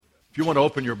If you want to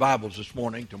open your Bibles this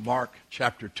morning to Mark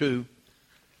chapter 2,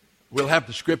 we'll have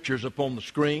the scriptures up on the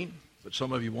screen, but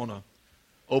some of you want to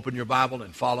open your Bible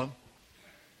and follow.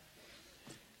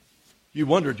 You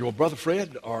wondered, well, Brother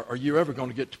Fred, are you ever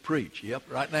going to get to preach? Yep,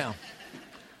 right now.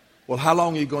 Well, how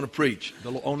long are you going to preach?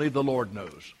 Only the Lord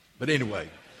knows. But anyway,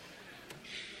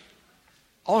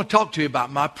 I want to talk to you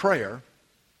about my prayer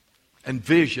and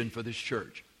vision for this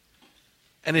church.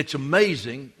 And it's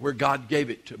amazing where God gave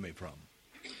it to me from.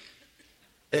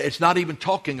 It's not even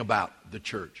talking about the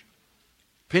church.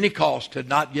 Pentecost had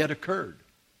not yet occurred.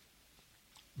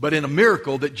 But in a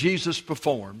miracle that Jesus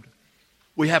performed,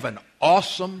 we have an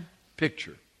awesome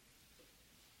picture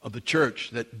of the church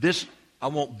that I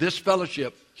want this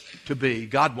fellowship to be,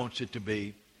 God wants it to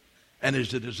be, and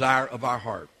is the desire of our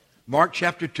heart. Mark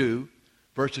chapter 2,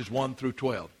 verses 1 through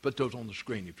 12. Put those on the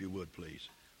screen if you would, please.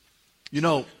 You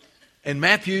know, in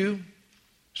Matthew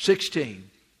 16,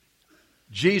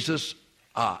 Jesus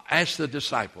asked the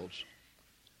disciples,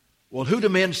 well, who do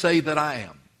men say that I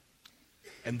am?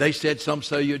 And they said, some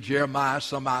say you're Jeremiah,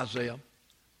 some Isaiah.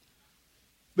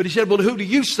 But he said, well, who do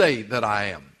you say that I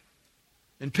am?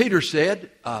 And Peter said,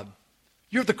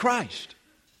 you're the Christ,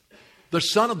 the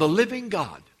Son of the living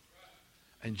God.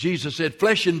 And Jesus said,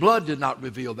 flesh and blood did not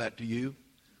reveal that to you.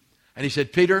 And he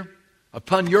said, Peter,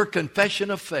 upon your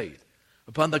confession of faith,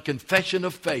 upon the confession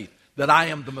of faith that I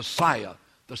am the Messiah,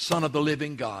 the Son of the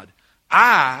living God,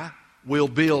 I will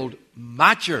build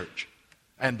my church,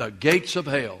 and the gates of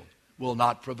hell will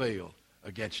not prevail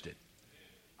against it.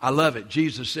 I love it.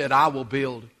 Jesus said, I will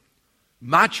build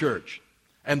my church,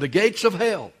 and the gates of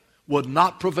hell will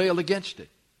not prevail against it.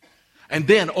 And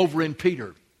then over in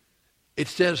Peter, it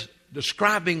says,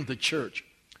 describing the church,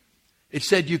 it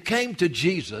said, you came to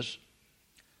Jesus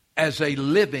as a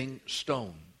living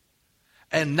stone.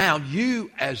 And now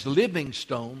you, as living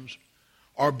stones,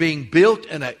 are being built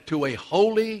to a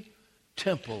holy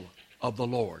temple of the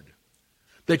Lord,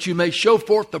 that you may show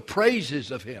forth the praises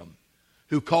of him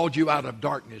who called you out of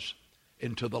darkness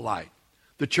into the light.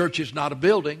 The church is not a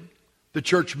building. The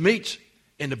church meets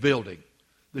in a building.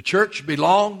 The church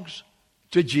belongs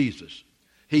to Jesus.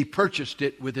 He purchased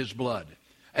it with his blood.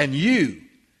 And you,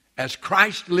 as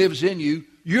Christ lives in you,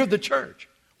 you're the church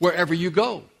wherever you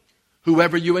go,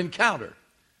 whoever you encounter.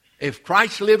 If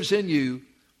Christ lives in you,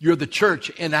 you're the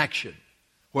church in action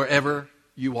wherever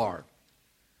you are.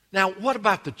 Now, what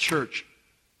about the church,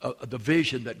 the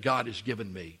vision that God has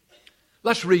given me?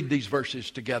 Let's read these verses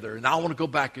together, and I want to go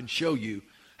back and show you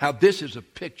how this is a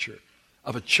picture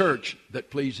of a church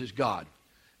that pleases God.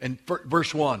 And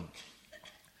verse 1,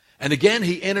 and again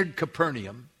he entered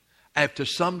Capernaum after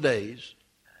some days,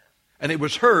 and it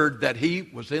was heard that he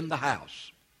was in the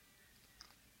house.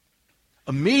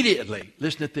 Immediately,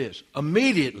 listen to this,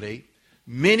 immediately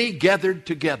many gathered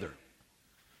together,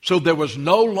 so there was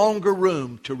no longer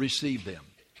room to receive them,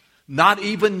 not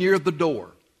even near the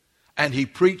door. And he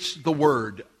preached the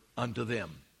word unto them.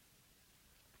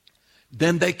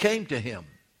 Then they came to him,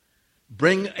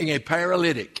 bringing a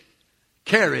paralytic,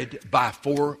 carried by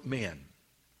 4 men.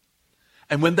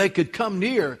 And when they could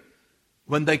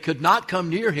not come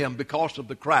near him because of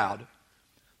the crowd,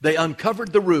 they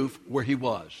uncovered the roof where he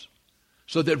was,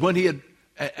 so that when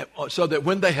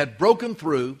they had broken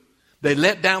through, they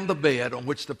let down the bed on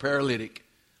which the paralytic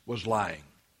was lying.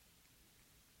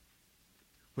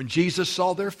 When Jesus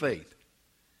saw their faith,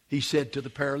 he said to the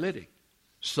paralytic,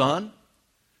 son,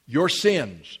 your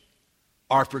sins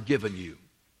are forgiven you.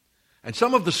 And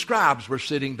some of the scribes were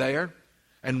sitting there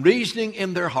and reasoning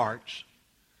in their hearts,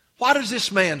 why does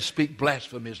this man speak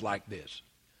blasphemies like this?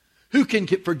 Who can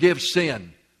forgive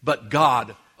sin but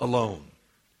God alone?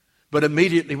 But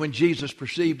immediately when Jesus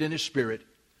perceived in his spirit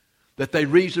that they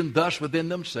reasoned thus within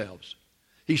themselves,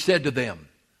 he said to them,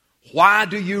 why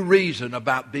do you reason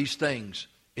about these things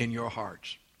in your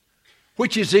hearts?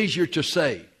 Which is easier to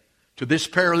say to this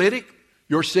paralytic,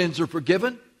 your sins are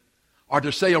forgiven, or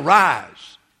to say,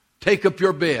 arise, take up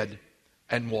your bed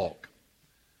and walk?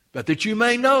 But that you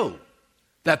may know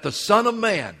that the Son of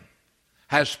Man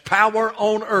has power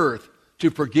on earth to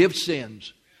forgive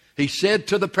sins, he said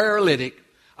to the paralytic,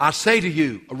 I say to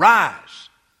you, arise,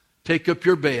 take up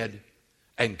your bed,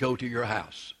 and go to your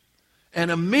house. And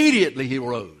immediately he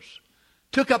rose,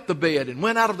 took up the bed, and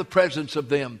went out of the presence of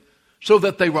them, so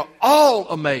that they were all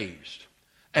amazed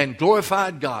and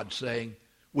glorified God, saying,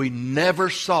 we never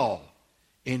saw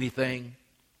anything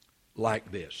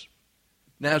like this.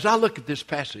 Now, as I look at this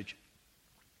passage,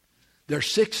 there are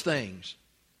 6 things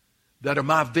that are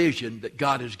my vision that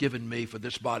God has given me for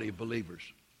this body of believers.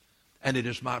 And it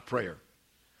is my prayer.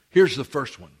 Here's the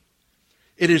first one.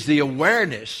 It is the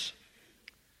awareness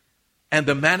and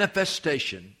the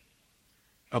manifestation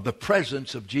of the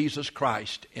presence of Jesus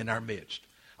Christ in our midst.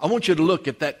 I want you to look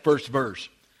at that first verse.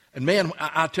 And man,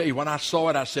 I tell you, when I saw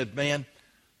it, I said, man,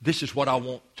 this is what I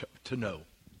want to know.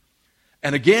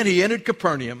 And again, he entered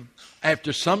Capernaum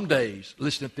after some days.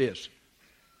 Listen to this.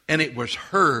 And it was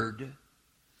heard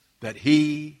that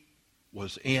he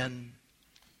was in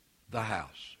the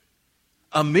house.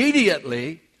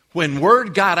 Immediately, when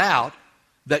word got out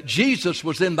that Jesus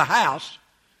was in the house,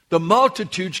 the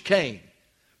multitudes came.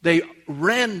 They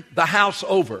ran the house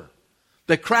over.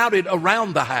 They crowded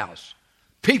around the house.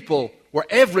 People were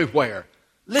everywhere.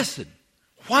 Listen,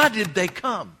 why did they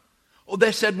come? Oh,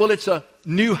 they said, well, it's a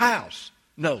new house.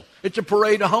 No. It's a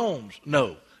parade of homes.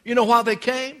 No. You know why they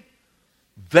came?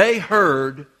 They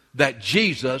heard that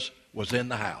Jesus was in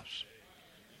the house.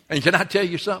 And can I tell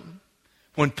you something?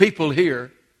 When people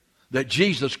hear that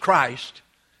Jesus Christ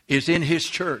is in his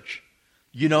church,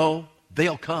 you know,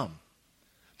 they'll come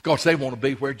because they want to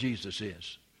be where Jesus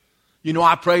is. You know,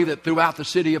 I pray that throughout the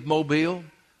city of Mobile,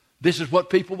 this is what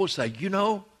people will say. You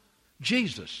know,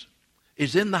 Jesus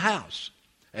is in the house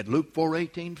at Luke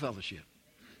 4:18 Fellowship.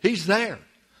 He's there.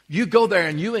 You go there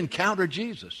and you encounter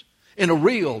Jesus in a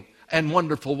real and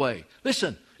wonderful way.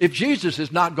 Listen, if Jesus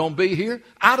is not going to be here,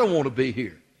 I don't want to be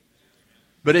here.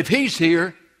 But if he's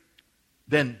here,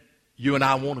 then you and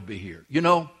I want to be here. You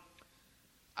know,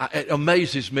 it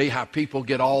amazes me how people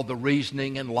get all the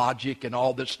reasoning and logic and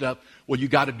all this stuff. Well, you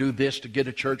got to do this to get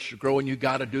a church to grow, and you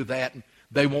got to do that, and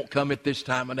they won't come at this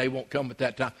time, and they won't come at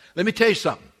that time. Let me tell you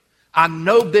something. I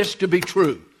know this to be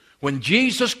true. When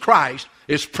Jesus Christ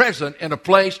is present in a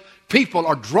place, people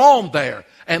are drawn there,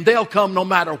 and they'll come no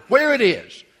matter where it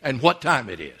is and what time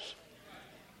it is.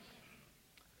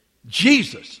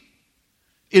 Jesus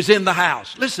is in the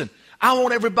house. Listen, I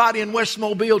want everybody in West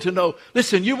Mobile to know,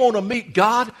 listen, you want to meet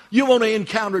God, you want to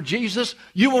encounter Jesus,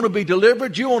 you want to be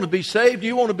delivered, you want to be saved,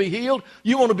 you want to be healed,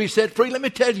 you want to be set free. Let me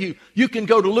tell you, you can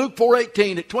go to Luke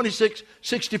 4:18 at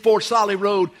 2664 Solly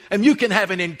Road, and you can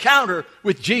have an encounter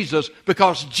with Jesus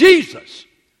because Jesus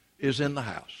is in the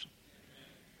house.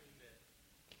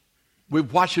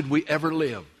 Why should we ever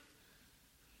live?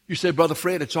 You say, Brother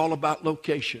Fred, it's all about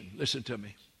location. Listen to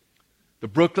me. The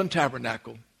Brooklyn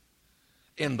Tabernacle,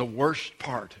 in the worst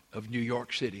part of New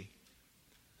York City.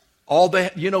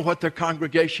 You know what their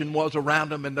congregation was around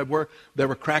them, and there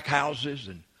were crack houses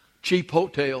and cheap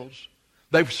hotels.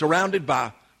 They were surrounded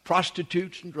by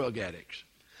prostitutes and drug addicts.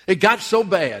 It got so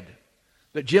bad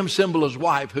that Jim Cymbala's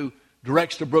wife, who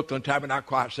directs the Brooklyn Tabernacle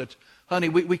Choir, said, honey,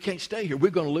 we can't stay here.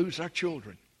 We're going to lose our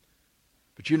children.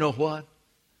 But you know what?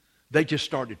 They just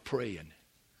started praying.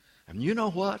 And you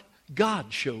know what?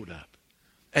 God showed up.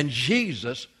 And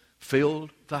Jesus filled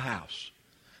the house.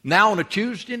 Now on a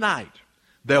Tuesday night,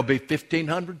 there'll be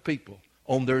 1,500 people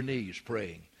on their knees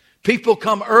praying. People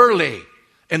come early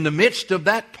in the midst of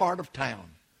that part of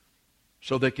town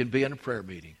so they can be in a prayer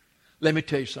meeting. Let me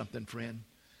tell you something, friend.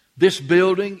 This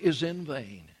building is in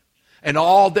vain, and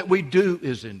all that we do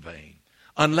is in vain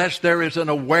unless there is an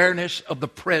awareness of the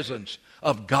presence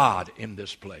of God in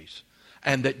this place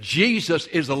and that Jesus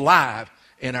is alive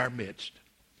in our midst.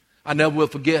 I never will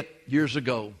forget, years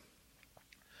ago,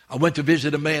 I went to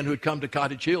visit a man who had come to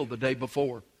Cottage Hill the day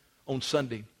before on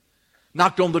Sunday.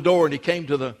 Knocked on the door, and he came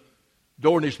to the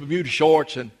door in his Bermuda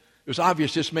shorts, and it was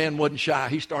obvious this man wasn't shy.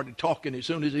 He started talking as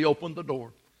soon as he opened the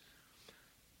door.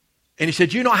 And he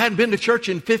said, you know, I hadn't been to church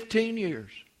in 15 years.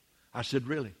 I said,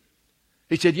 really?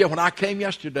 He said, yeah, when I came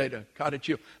yesterday to Cottage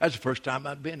Hill, that's the first time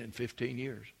I'd been in 15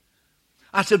 years.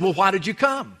 I said, well, why did you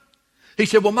come? He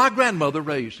said, well, my grandmother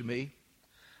raised me,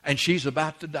 and she's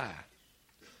about to die.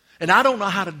 And I don't know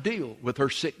how to deal with her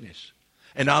sickness.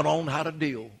 And I don't know how to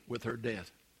deal with her death.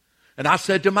 And I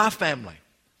said to my family,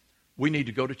 we need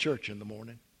to go to church in the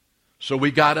morning. So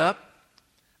we got up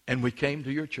and we came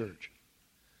to your church.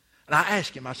 And I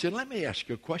asked him, I said, let me ask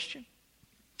you a question.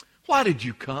 Why did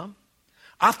you come?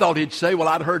 I thought he'd say, well,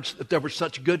 I'd heard that there was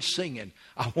such good singing.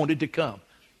 I wanted to come.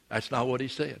 That's not what he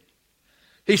said.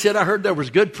 He said, I heard there was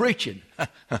good preaching.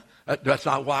 That's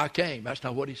not why I came. That's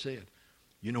not what he said.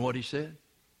 You know what he said?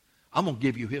 I'm going to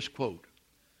give you his quote.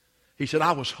 He said,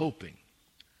 I was hoping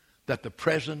that the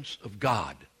presence of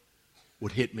God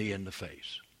would hit me in the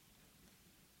face.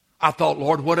 I thought,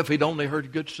 Lord, what if he'd only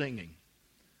heard good singing?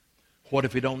 What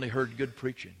if he'd only heard good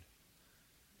preaching?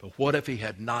 But what if he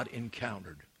had not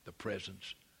encountered the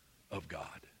presence of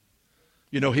God?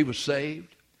 You know, he was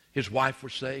saved. His wife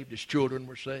was saved. His children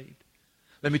were saved.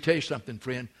 Let me tell you something,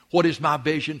 friend. What is my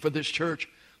vision for this church?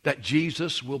 That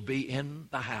Jesus will be in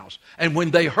the house. And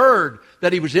when they heard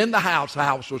that he was in the house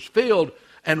was filled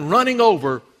and running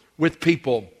over with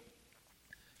people.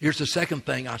 Here's the second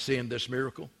thing I see in this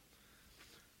miracle.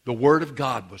 the Word of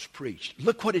God was preached.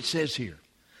 Look what it says here.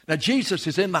 Now, Jesus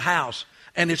is in the house,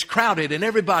 and it's crowded, and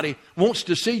everybody wants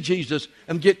to see Jesus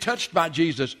and get touched by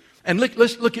Jesus. And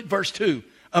let's look at verse 2.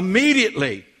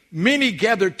 Immediately, many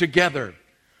gathered together,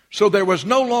 so there was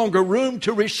no longer room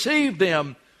to receive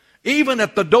them, even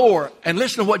at the door. And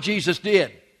listen to what Jesus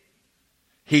did.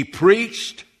 He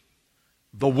preached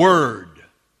the Word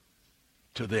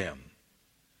to them.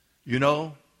 You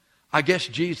know, I guess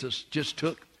Jesus just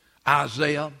took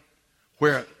Isaiah,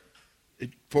 where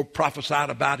it prophesied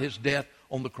about his death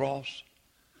on the cross.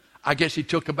 I guess he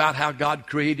took about how God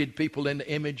created people in the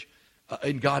image,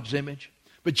 in God's image.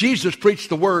 But Jesus preached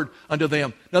the Word unto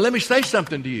them. Now let me say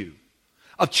something to you.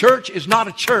 A church is not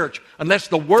a church unless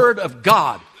the Word of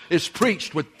God is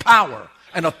preached with power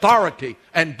and authority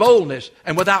and boldness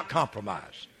and without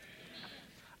compromise.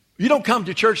 You don't come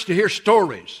to church to hear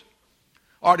stories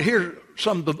or to hear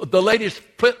some of the latest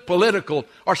political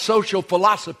or social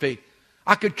philosophy.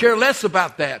 I could care less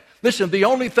about that. Listen, the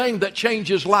only thing that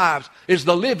changes lives is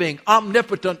the living,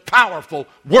 omnipotent, powerful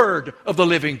Word of the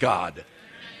living God.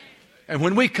 And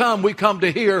when we come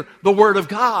to hear the Word of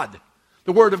God.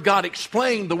 The Word of God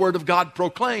explained, the Word of God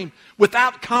proclaimed,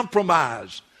 without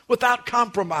compromise. Without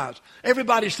compromise.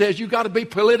 Everybody says you've got to be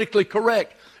politically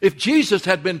correct. If Jesus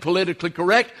had been politically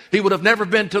correct, he would have never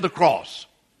been to the cross.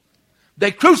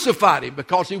 They crucified him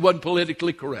because he wasn't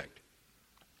politically correct.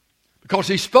 Because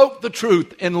he spoke the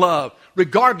truth in love,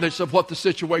 regardless of what the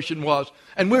situation was.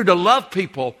 And we're to love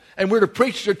people, and we're to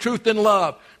preach the truth in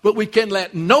love. But we can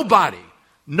let nobody,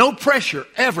 no pressure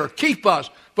ever keep us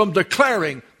from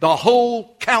declaring the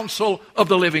whole counsel of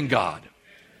the living God.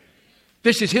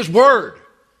 This is his word,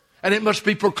 and it must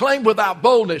be proclaimed without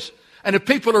boldness. And if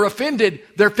people are offended,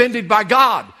 they're offended by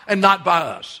God and not by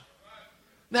us.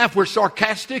 Now, if we're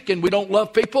sarcastic and we don't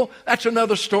love people, that's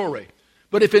another story.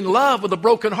 But if in love with a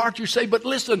broken heart you say, but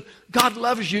listen, God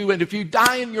loves you, and if you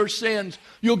die in your sins,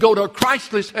 you'll go to a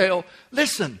Christless hell.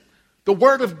 Listen, the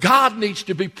Word of God needs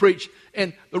to be preached.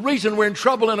 And the reason we're in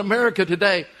trouble in America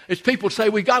today is people say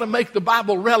we got to make the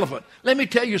Bible relevant. Let me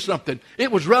tell you something.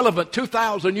 It was relevant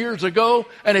 2,000 years ago,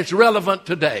 and it's relevant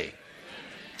today.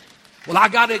 Well, I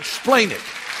got to explain it.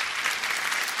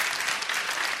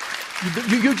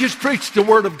 You just preach the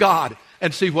Word of God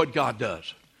and see what God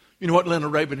does. You know what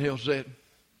Leonard Ravenhill said?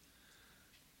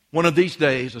 One of these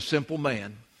days, a simple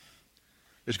man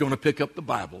is going to pick up the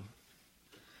Bible.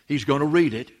 He's going to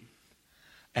read it,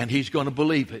 and he's going to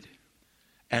believe it,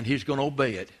 and he's going to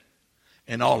obey it,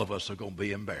 and all of us are going to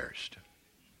be embarrassed.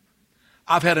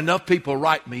 I've had enough people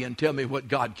write me and tell me what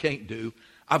God can't do.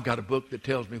 I've got a book that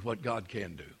tells me what God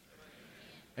can do.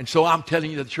 And so I'm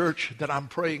telling you, the church that I'm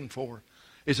praying for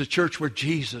is a church where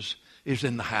Jesus is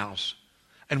in the house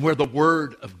and where the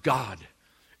Word of God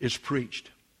is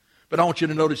preached. But I want you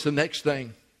to notice the next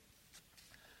thing.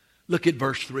 Look at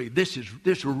verse 3.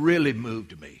 This really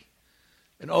moved me.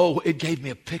 And it gave me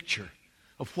a picture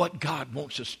of what God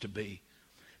wants us to be.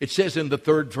 It says in the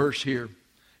third verse here,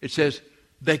 it says,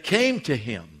 they came to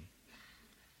him,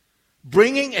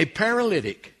 bringing a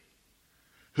paralytic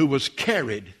who was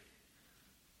carried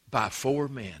by 4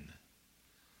 men.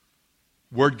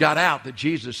 Word got out that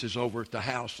Jesus is over at the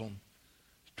house on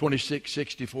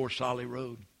 2664 Solly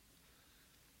Road.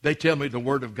 They tell me the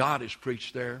Word of God is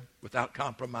preached there without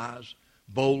compromise,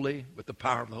 boldly, with the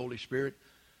power of the Holy Spirit.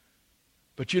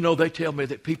 But you know, they tell me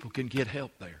that people can get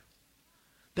help there.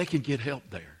 They can get help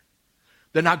there.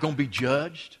 They're not going to be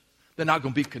judged. They're not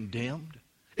going to be condemned.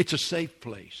 It's a safe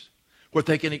place where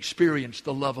they can experience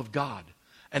the love of God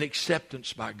and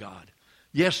acceptance by God.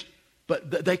 Yes,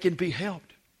 but they can be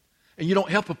helped. And you don't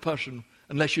help a person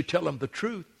unless you tell them the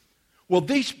truth. Well,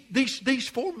 these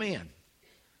 4 men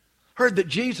heard that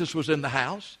Jesus was in the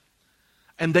house,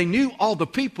 and they knew all the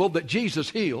people that Jesus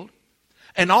healed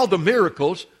and all the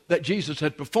miracles that Jesus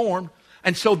had performed.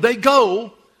 And so they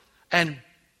go, and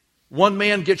one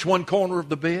man gets one corner of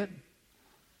the bed,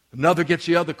 another gets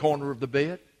the other corner of the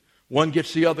bed, one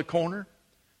gets the other corner,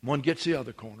 one gets the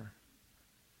other corner.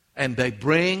 And they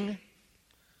bring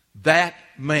that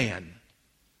man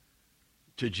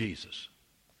to Jesus.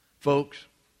 Folks,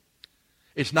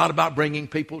 it's not about bringing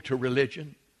people to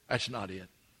religion. That's not it.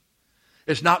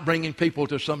 It's not bringing people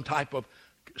to some type of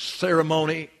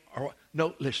ceremony.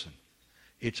 No, listen.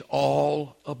 It's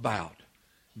all about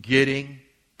getting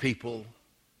people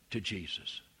to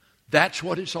Jesus. That's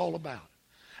what it's all about.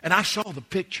 And I saw the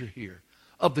picture here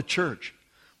of the church.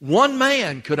 One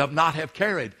man could have not have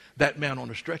carried that man on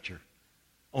a stretcher,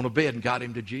 on a bed, and got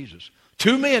him to Jesus.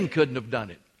 2 men couldn't have done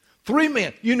it. 3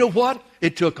 men. You know what?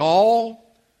 It took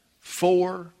all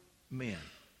 4 men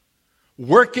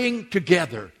working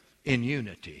together in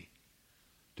unity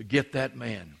to get that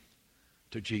man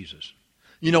to Jesus.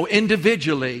 You know,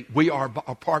 individually, we are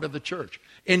a part of the church.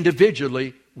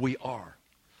 Individually, we are.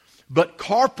 But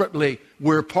corporately,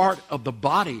 we're part of the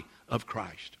body of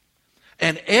Christ.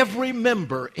 And every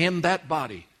member in that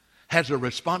body has a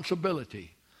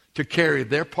responsibility to carry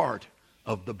their part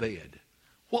of the bed.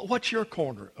 What's your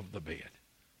corner of the bed?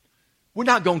 We're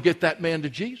not going to get that man to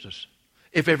Jesus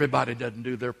if everybody doesn't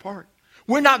do their part.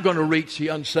 We're not going to reach the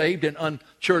unsaved and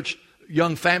unchurched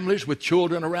young families with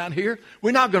children around here.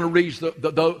 We're not going to reach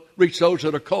those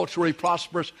that are culturally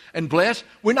prosperous and blessed.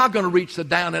 We're not going to reach the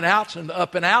down and outs and the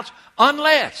up and outs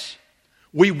unless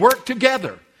we work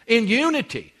together in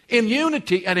unity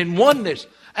and in oneness.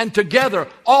 And together,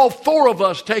 all four of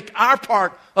us take our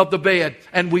part of the bed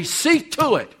and we see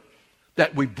to it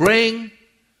that we bring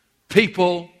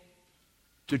people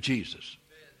to Jesus.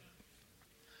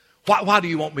 Why do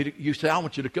you want me to? You say, I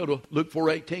want you to go to Luke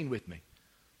 4:18 with me.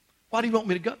 Why do you want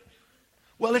me to go?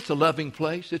 Well, it's a loving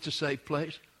place. It's a safe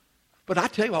place. But I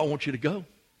tell you, I want you to go.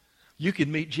 You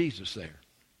can meet Jesus there.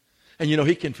 And you know,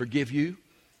 He can forgive you.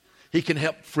 He can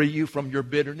help free you from your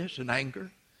bitterness and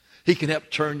anger. He can help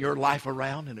turn your life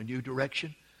around in a new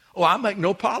direction. Oh, I make no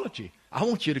apology. I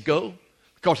want you to go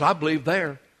because I believe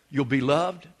there you'll be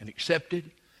loved and accepted.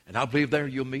 And I believe there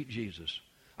you'll meet Jesus.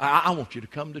 I want you to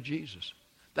come to Jesus.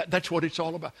 That's what it's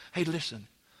all about. Hey, listen.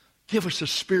 Give us the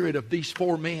spirit of these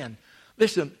four men.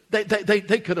 Listen,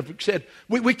 they could have said,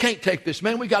 we can't take this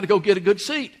man. We got to go get a good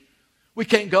seat. We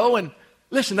can't go and,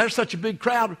 listen, there's such a big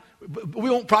crowd. We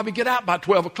won't probably get out by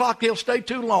 12 o'clock. They'll stay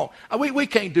too long. We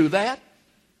can't do that.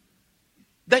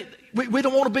 We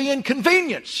don't want to be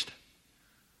inconvenienced.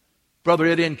 Brother,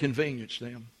 it inconvenienced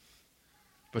them.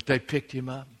 But they picked him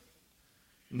up.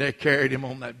 And they carried him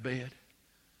on that bed.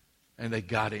 And they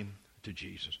got him to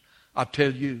Jesus. I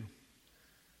tell you,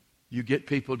 you get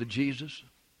people to Jesus,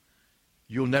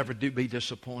 you'll never be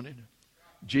disappointed.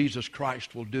 Jesus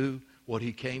Christ will do what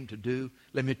He came to do.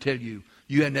 Let me tell you,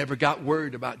 you have never got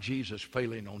worried about Jesus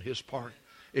failing on His part.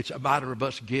 It's a matter of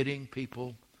us getting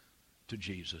people to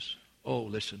Jesus. Oh,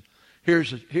 listen,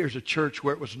 here's a church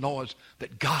where it was noise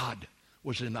that God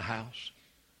was in the house.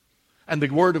 And the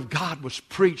Word of God was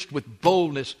preached with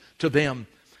boldness to them.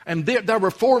 And there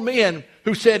were four men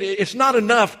who said, it's not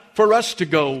enough for us to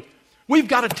go. We've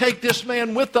got to take this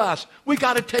man with us. We've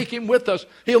got to take him with us.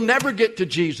 He'll never get to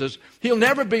Jesus. He'll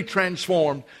never be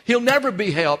transformed. He'll never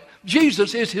be helped.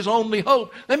 Jesus is his only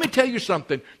hope. Let me tell you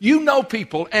something. You know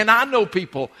people, and I know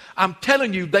people. I'm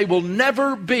telling you, they will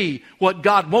never be what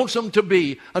God wants them to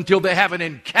be until they have an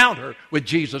encounter with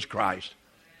Jesus Christ.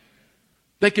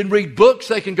 They can read books,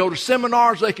 they can go to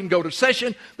seminars, they can go to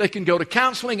session, they can go to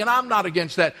counseling, and I'm not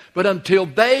against that. But until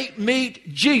they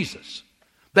meet Jesus,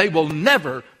 they will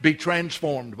never be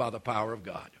transformed by the power of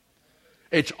God.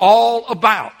 It's all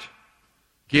about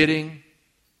getting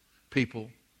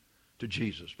people to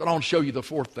Jesus. But I want to show you the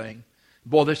fourth thing.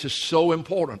 Boy, this is so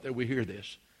important that we hear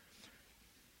this.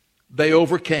 They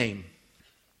overcame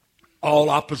all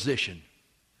opposition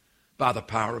by the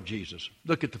power of Jesus.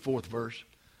 Look at the fourth verse.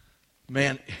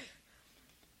 Man,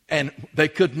 and they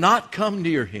could not come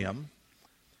near him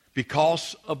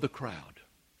because of the crowd.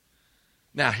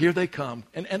 Now, here they come.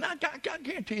 And I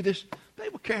guarantee you this, they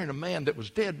were carrying a man that was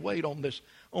dead weight on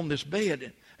this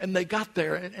bed. And they got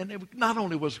there, and it not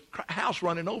only was a house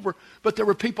running over, but there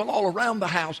were people all around the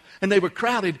house, and they were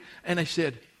crowded. And they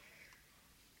said,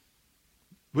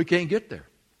 we can't get there.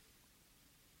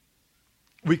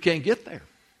 We can't get there.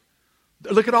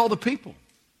 Look at all the people.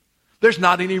 There's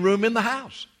not any room in the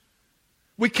house.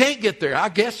 We can't get there. I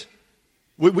guess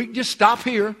we can just stop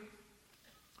here.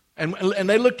 And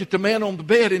they looked at the man on the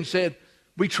bed and said,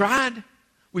 we tried,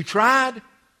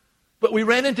 but we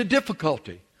ran into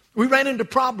difficulty. We ran into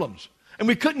problems, and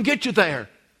we couldn't get you there.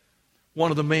 One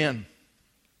of the men,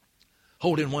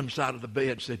 holding one side of the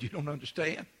bed, said, you don't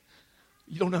understand.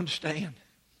 You don't understand.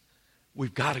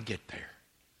 We've got to get there.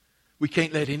 We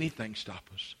can't let anything stop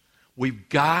us. We've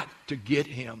got to get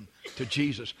him to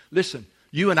Jesus. Listen,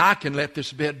 you and I can let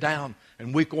this bed down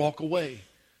and we can walk away.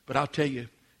 But I'll tell you,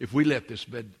 if we let this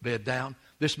bed down,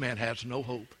 this man has no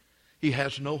hope. He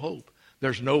has no hope.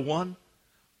 There's no one.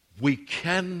 We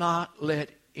cannot let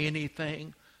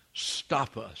anything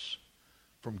stop us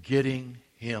from getting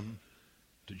him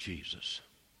to Jesus.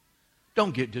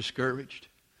 Don't get discouraged.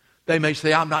 They may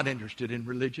say, I'm not interested in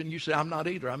religion. You say, I'm not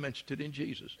either. I'm interested in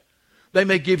Jesus. They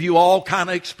may give you all kind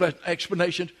of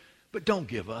explanations, but don't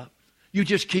give up. You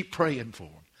just keep praying for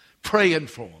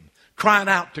them, crying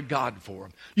out to God for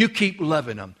them. You keep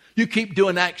loving them. You keep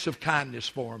doing acts of kindness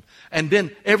for them. And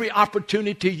then every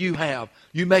opportunity you have,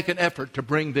 you make an effort to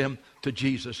bring them to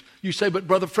Jesus. You say, but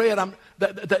Brother Fred,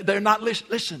 they're not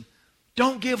listening. Listen,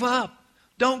 don't give up.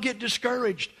 Don't get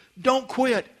discouraged. Don't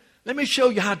quit. Let me show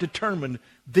you how determined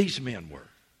these men were.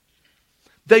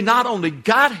 They not only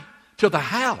got to the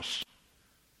house,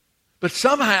 but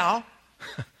somehow,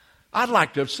 I'd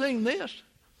like to have seen this.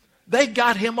 They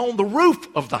got him on the roof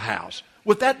of the house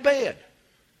with that bed.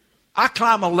 I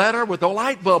climb a ladder with a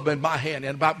light bulb in my hand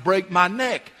and about break my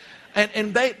neck.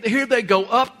 And here they go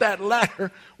up that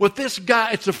ladder with this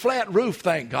guy. It's a flat roof,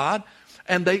 thank God.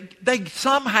 And they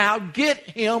somehow get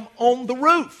him on the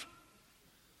roof.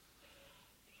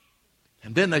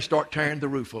 And then they start tearing the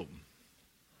roof open.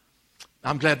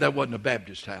 I'm glad that wasn't a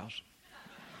Baptist house.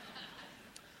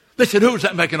 They said, who's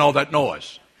that making all that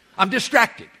noise? I'm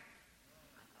distracted.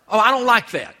 Oh, I don't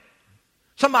like that.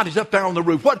 Somebody's up there on the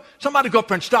roof. What? Somebody go up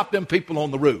there and stop them people on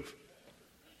the roof.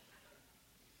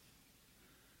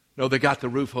 No, they got the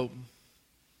roof open.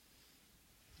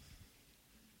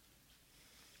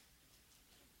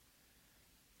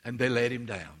 And they let him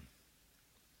down.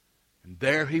 And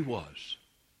there he was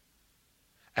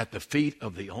at the feet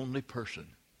of the only person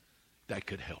that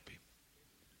could help him.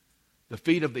 The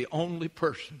feet of the only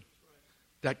person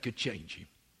that could change him.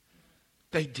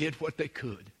 They did what they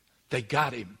could. They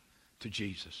got him to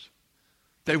Jesus.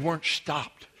 They weren't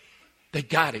stopped. They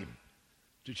got him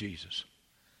to Jesus.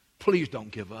 Please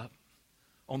don't give up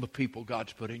on the people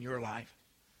God's put in your life.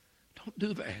 Don't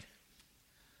do that.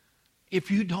 If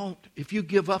you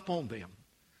give up on them,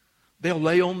 they'll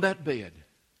lay on that bed.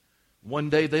 One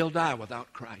day they'll die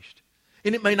without Christ.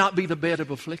 And it may not be the bed of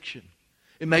affliction.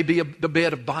 It may be the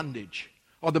bed of bondage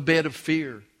or the bed of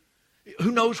fear.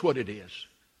 Who knows what it is?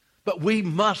 But we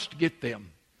must get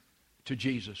them to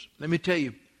Jesus. Let me tell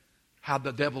you how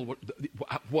the devil,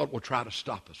 what will try to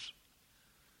stop us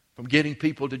from getting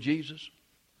people to Jesus.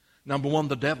 Number one,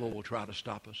 the devil will try to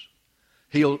stop us.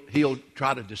 He'll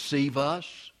try to deceive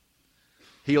us.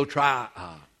 He'll try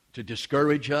to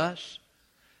discourage us.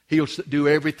 He'll do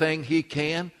everything he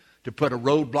can to put a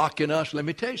roadblock in us. Let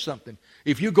me tell you something.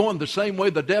 If you're going the same way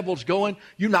the devil's going,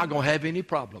 you're not going to have any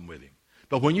problem with him.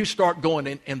 But when you start going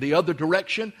in the other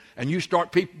direction and you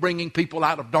start bringing people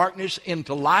out of darkness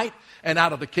into light and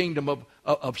out of the kingdom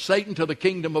of Satan to the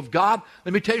kingdom of God,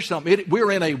 let me tell you something.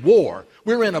 We're in a war.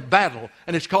 We're in a battle.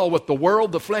 And it's called with the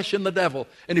world, the flesh, and the devil.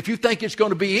 And if you think it's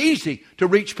going to be easy to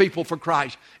reach people for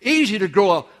Christ, easy to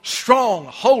grow a strong,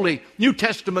 holy New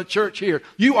Testament church here,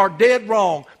 you are dead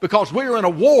wrong because we're in a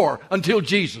war until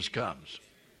Jesus comes.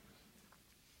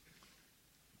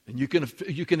 And you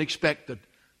can expect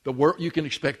the world, you can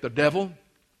expect the devil,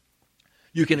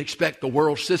 you can expect the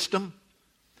world system,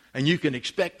 and you can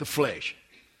expect the flesh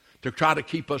to try to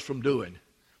keep us from doing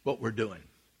what we're doing.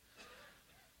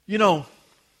 You know,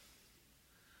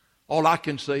 all I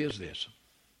can say is this.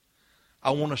 I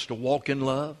want us to walk in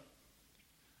love.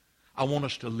 I want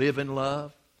us to live in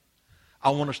love.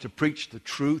 I want us to preach the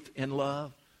truth in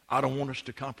love. I don't want us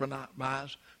to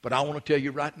compromise, but I want to tell you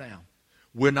right now,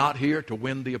 we're not here to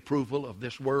win the approval of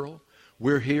this world.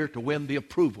 We're here to win the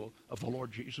approval of the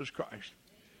Lord Jesus Christ.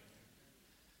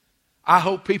 I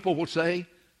hope people will say,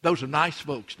 those are nice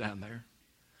folks down there.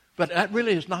 But that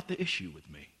really is not the issue with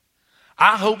me.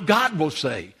 I hope God will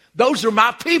say, those are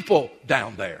my people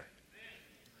down there.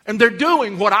 And they're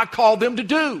doing what I call them to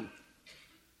do.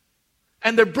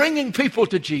 And they're bringing people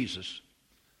to Jesus.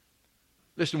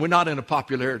 Listen, we're not in a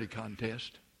popularity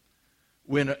contest.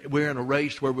 We're in a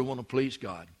race where we want to please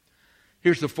God.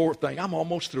 Here's the fourth thing. I'm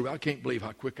almost through. I can't believe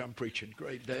how quick I'm preaching.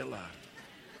 Great day alive.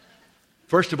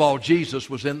 First of all, Jesus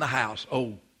was in the house.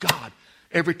 Oh, God,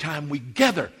 every time we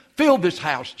gather, fill this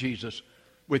house, Jesus,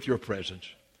 with your presence.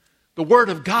 The word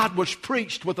of God was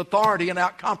preached with authority and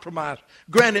without compromise.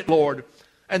 Grant it, Lord.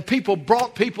 And people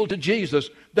brought people to Jesus.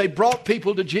 They brought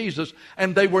people to Jesus,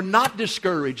 and they were not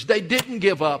discouraged. They didn't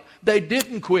give up. They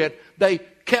didn't quit. They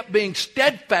kept being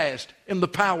steadfast in the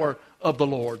power of the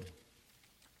Lord.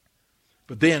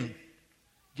 But then,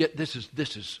 this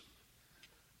is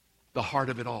the heart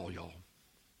of it all, y'all.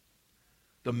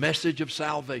 The message of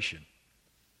salvation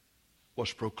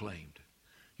was proclaimed.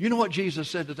 You know what Jesus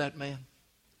said to that man?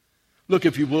 Look,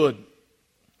 if you would,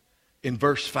 in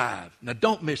verse 5. Now,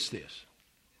 don't miss this.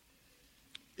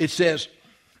 It says,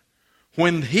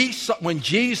 when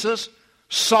Jesus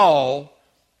saw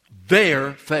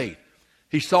their faith,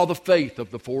 he saw the faith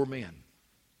of the four men.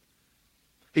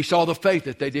 He saw the faith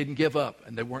that they didn't give up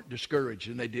and they weren't discouraged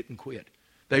and they didn't quit.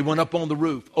 They went up on the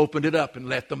roof, opened it up, and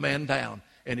let the man down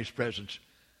in his presence.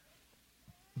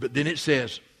 But then it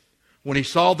says, when he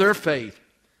saw their faith,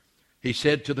 he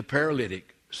said to the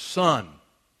paralytic, Son,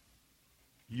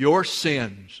 your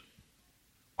sins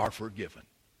are forgiven.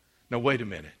 Now wait a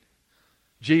minute.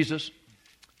 Jesus,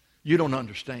 you don't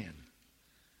understand.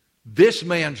 This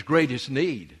man's greatest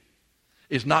need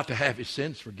is not to have his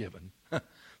sins forgiven.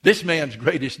 This man's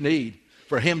greatest need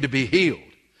for him to be healed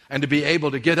and to be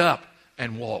able to get up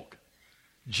and walk.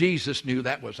 Jesus knew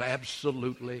that was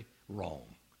absolutely wrong.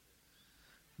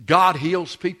 God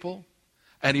heals people,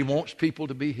 and he wants people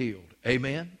to be healed.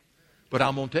 Amen? But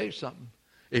I'm going to tell you something.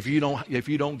 If you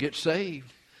don't get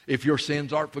saved, if your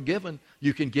sins aren't forgiven,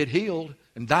 you can get healed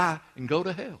and die and go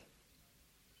to hell.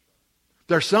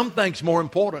 There's some things more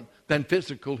important than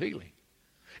physical healing.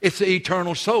 It's the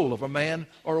eternal soul of a man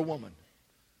or a woman.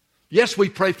 Yes, we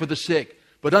pray for the sick,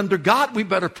 but under God we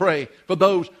better pray for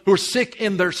those who are sick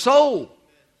in their soul.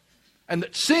 And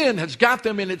that sin has got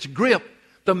them in its grip.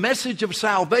 The message of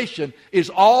salvation is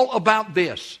all about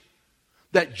this,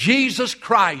 that Jesus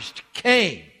Christ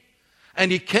came,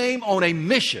 and he came on a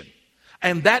mission.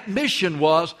 And that mission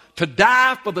was to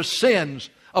die for the sins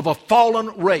of a fallen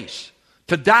race,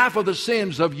 to die for the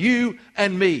sins of you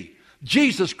and me.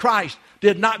 Jesus Christ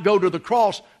did not go to the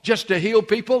cross just to heal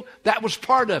people. That was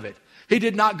part of it. He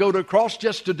did not go to the cross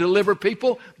just to deliver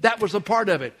people. That was a part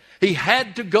of it. He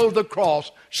had to go to the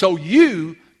cross so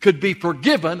you could be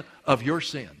forgiven of your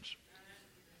sins.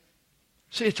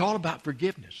 See, it's all about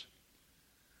forgiveness.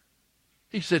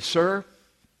 He said, sir,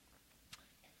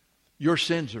 your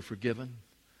sins are forgiven.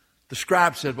 The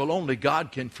scribe said, well, only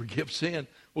God can forgive sin.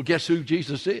 Well, guess who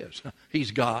Jesus is?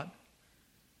 He's God.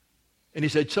 And he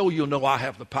said, so you'll know I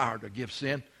have the power to give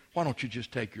sin. Why don't you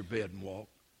just take your bed and walk?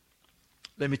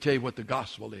 Let me tell you what the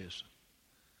gospel is.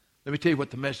 Let me tell you what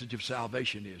the message of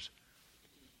salvation is.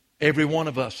 Every one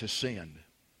of us has sinned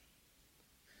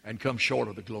and come short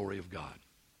of the glory of God.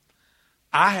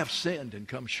 I have sinned and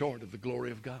come short of the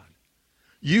glory of God.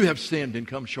 You have sinned and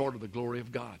come short of the glory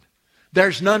of God.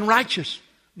 There's none righteous.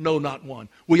 No, not one.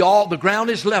 The ground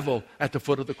is level at the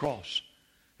foot of the cross.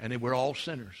 And we're all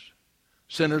sinners.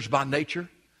 Sinners by nature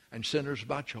and sinners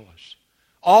by choice.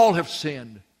 All have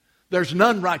sinned. There's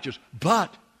none righteous.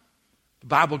 But the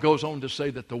Bible goes on to say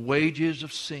that the wages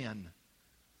of sin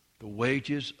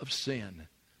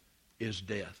is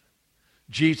death.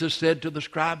 Jesus said to the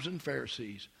scribes and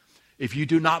Pharisees, if you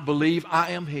do not believe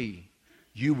I am he,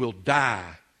 you will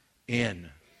die in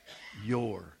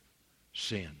your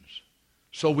sins.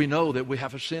 So we know that we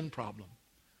have a sin problem.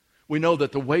 We know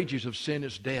that the wages of sin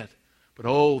is death. But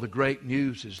oh, the great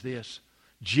news is this.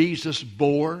 Jesus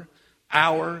bore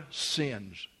our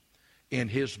sins in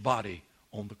his body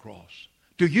on the cross.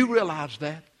 Do you realize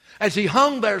that? As he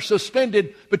hung there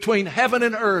suspended between heaven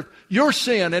and earth, your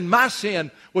sin and my sin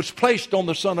was placed on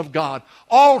the Son of God.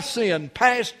 All sin,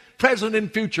 past, present,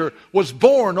 and future, was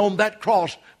borne on that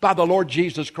cross by the Lord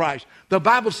Jesus Christ. The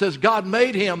Bible says God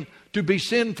made him to be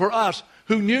sin for us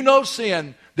who knew no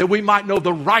sin, that we might know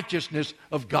the righteousness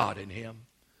of God in him.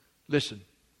 Listen,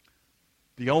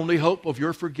 the only hope of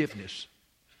your forgiveness,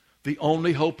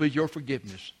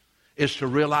 is to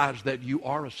realize that you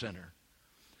are a sinner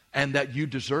and that you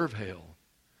deserve hell,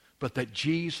 but that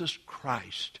Jesus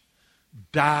Christ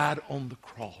died on the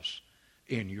cross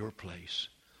in your place.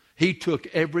 He took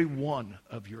every one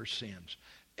of your sins,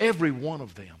 every one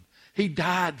of them. He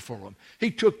died for them.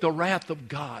 He took the wrath of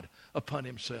God upon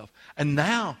himself. And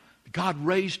now God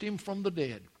raised him from the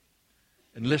dead.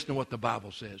 And listen to what the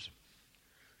Bible says.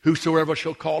 Whosoever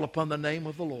shall call upon the name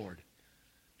of the Lord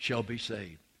shall be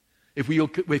saved. If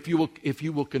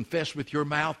you will confess with your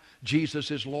mouth Jesus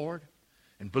is Lord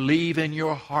and believe in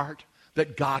your heart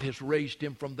that God has raised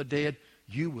him from the dead,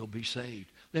 you will be saved.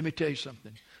 Let me tell you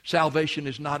something. Salvation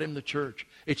is not in the church.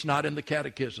 It's not in the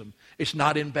catechism. It's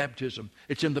not in baptism.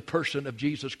 It's in the person of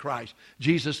Jesus Christ.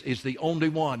 Jesus is the only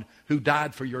one who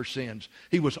died for your sins.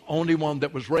 He was the only one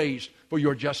that was raised for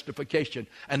your justification.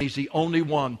 And he's the only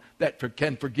one that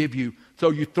can forgive you. So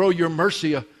you throw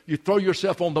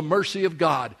yourself on the mercy of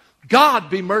God. God,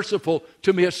 be merciful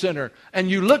to me, a sinner. And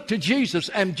you look to Jesus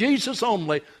and Jesus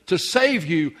only to save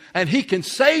you. And he can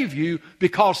save you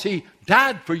because he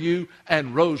died for you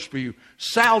and rose for you.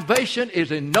 Salvation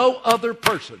is in no other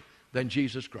person than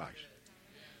Jesus Christ.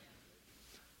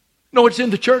 No, it's in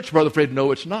the church, Brother Fred.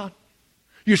 No, it's not.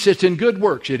 You say it's in good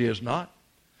works. It is not.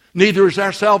 Neither is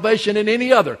our salvation in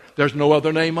any other. There's no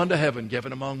other name under heaven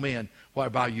given among men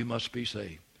whereby you must be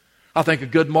saved. I think a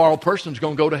good moral person is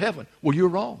going to go to heaven. Well, you're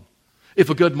wrong. If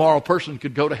a good moral person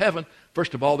could go to heaven,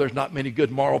 first of all, there's not many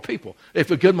good moral people. If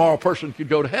a good moral person could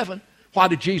go to heaven, why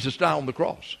did Jesus die on the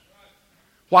cross?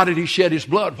 Why did he shed his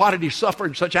blood? Why did he suffer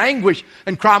in such anguish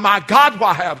and cry, my God,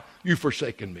 why have you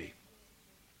forsaken me?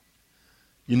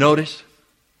 You notice?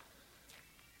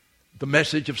 The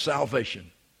message of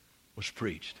salvation was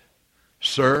preached.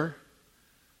 Sir,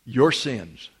 your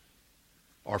sins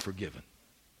are forgiven.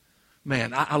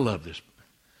 Man, I love this.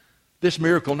 This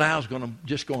miracle now is going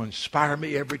to inspire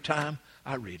me every time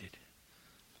I read it.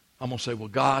 I'm going to say, well,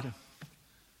 God,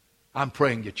 I'm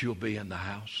praying that you'll be in the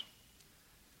house.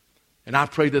 And I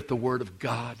pray that the Word of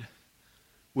God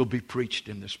will be preached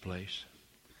in this place.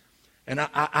 And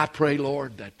I pray,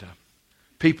 Lord, that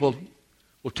people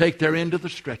will take their end of the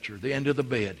stretcher, the end of the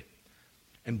bed,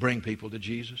 and bring people to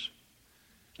Jesus.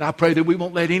 And I pray that we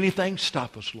won't let anything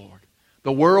stop us, Lord.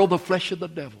 The world, the flesh of the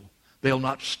devil, they'll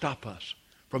not stop us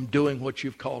from doing what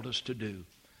you've called us to do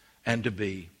and to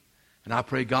be. And I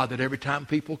pray, God, that every time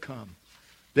people come,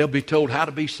 they'll be told how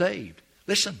to be saved.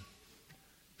 Listen,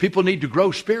 people need to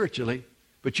grow spiritually,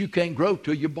 but you can't grow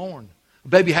till you're born. A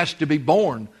baby has to be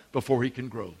born before he can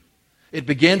grow. It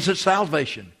begins at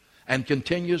salvation and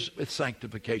continues with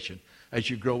sanctification as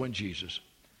you grow in Jesus.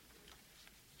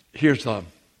 Here's the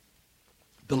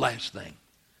last thing.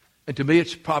 And to me,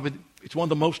 it's one of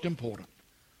the most important.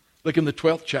 Look in the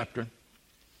 12th chapter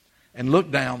and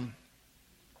look down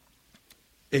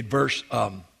at verse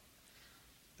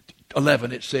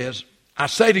 11. It says, I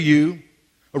say to you,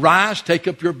 arise, take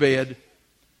up your bed,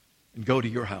 and go to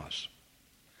your house.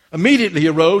 Immediately he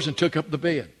arose and took up the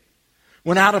bed,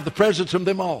 went out of the presence of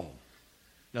them all.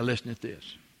 Now listen to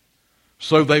this.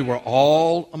 So they were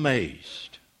all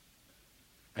amazed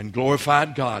and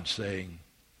glorified God, saying,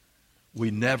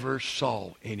 we never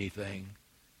saw anything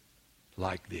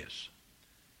like this.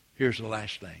 Here's the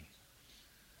last thing.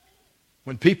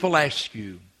 When people ask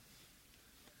you,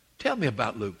 tell me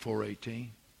about Luke 4:18.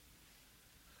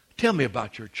 Tell me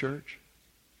about your church.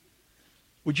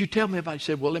 Would you tell me about it? You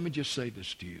said, well, let me just say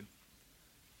this to you.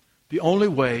 The only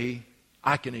way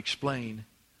I can explain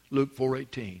Luke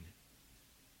 4:18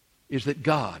 is that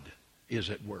God is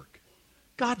at work.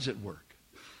 God's at work.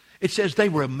 It says they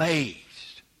were amazed.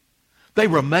 They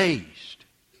were amazed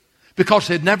because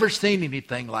they'd never seen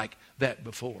anything like that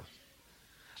before.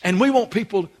 And we want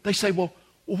people, they say, well,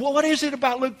 what is it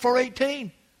about Luke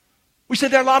 4:18? We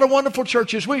said there are a lot of wonderful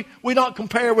churches. We don't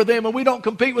compare with them and we don't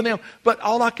compete with them. But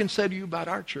all I can say to you about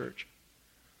our church,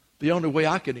 the only way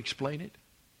I can explain it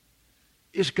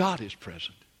is God is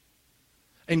present.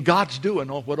 And God's doing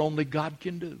what only God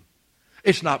can do.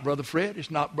 It's not Brother Fred.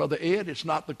 It's not Brother Ed. It's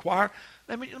not the choir.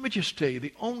 Let me just tell you,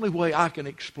 the only way I can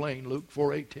explain Luke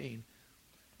 4:18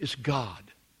 is God.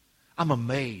 I'm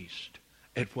amazed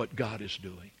at what God is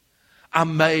doing.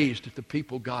 I'm amazed at the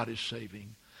people God is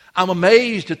saving. I'm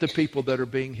amazed at the people that are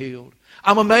being healed.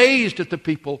 I'm amazed at the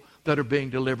people that are being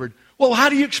delivered. Well, how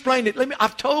do you explain it?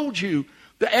 I've told you.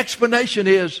 The explanation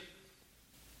is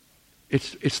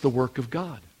it's the work of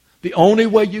God. The only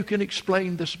way you can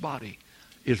explain this body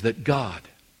is that God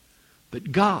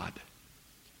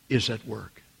is at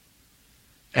work.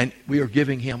 And we are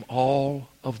giving Him all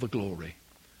of the glory.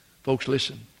 Folks,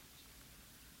 listen.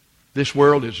 This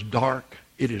world is dark.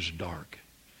 It is dark.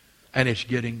 And it's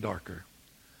getting darker.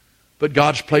 But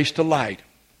God's placed a light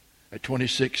at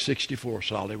 2664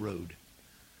 Solly Road.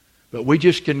 But we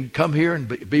just can come here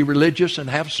and be religious and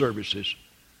have services.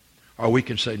 Or we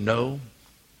can say, no,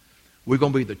 we're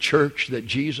going to be the church that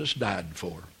Jesus died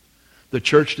for. The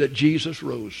church that Jesus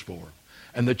rose for.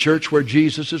 And the church where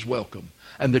Jesus is welcome.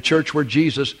 And the church where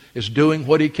Jesus is doing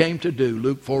what He came to do,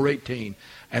 Luke 4:18.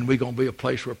 And we're going to be a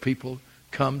place where people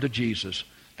come to Jesus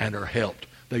and are helped.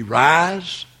 They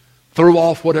rise, throw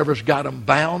off whatever's got them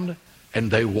bound, and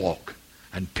they walk.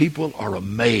 And people are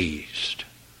amazed,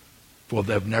 for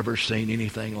they've never seen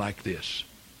anything like this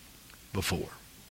before.